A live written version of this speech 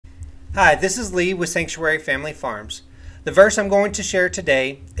Hi, this is Lee with Sanctuary Family Farms. The verse I'm going to share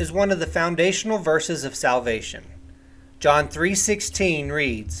today is one of the foundational verses of salvation. John 3:16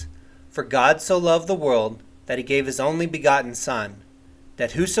 reads, "For God so loved the world that he gave his only begotten Son,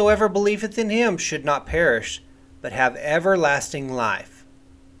 that whosoever believeth in him should not perish, but have everlasting life."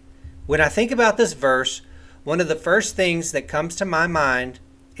 When I think about this verse, one of the first things that comes to my mind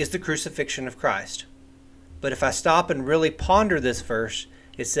is the crucifixion of Christ. But if I stop and really ponder this verse,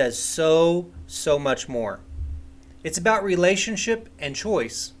 it says so much more. It's about relationship and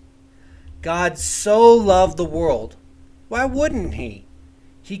choice. God so loved the world. Why wouldn't he?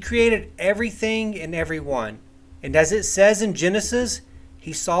 He created everything and everyone. And as it says in Genesis,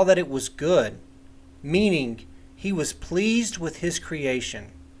 he saw that it was good, meaning he was pleased with his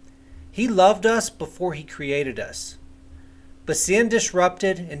creation. He loved us before he created us. But sin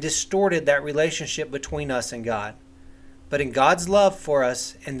disrupted and distorted that relationship between us and God. But in God's love for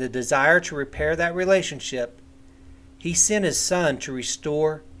us and the desire to repair that relationship, he sent his Son to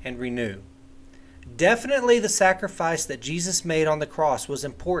restore and renew. Definitely the sacrifice that Jesus made on the cross was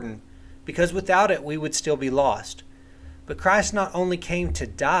important, because without it we would still be lost. But Christ not only came to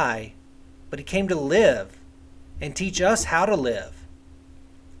die, but he came to live and teach us how to live.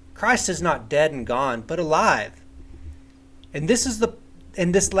 Christ is not dead and gone, but alive. And this is the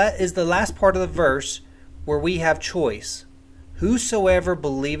last part of the verse where we have choice. Whosoever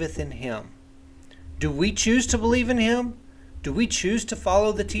believeth in him. Do we choose to believe in him? Do we choose to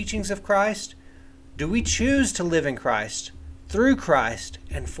follow the teachings of Christ? Do we choose to live in Christ, through Christ,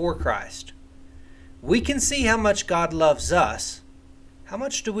 and for Christ? We can see how much God loves us. How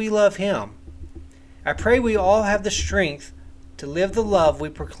much do we love him? I pray we all have the strength to live the love we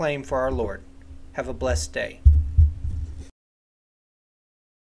proclaim for our Lord. Have a blessed day.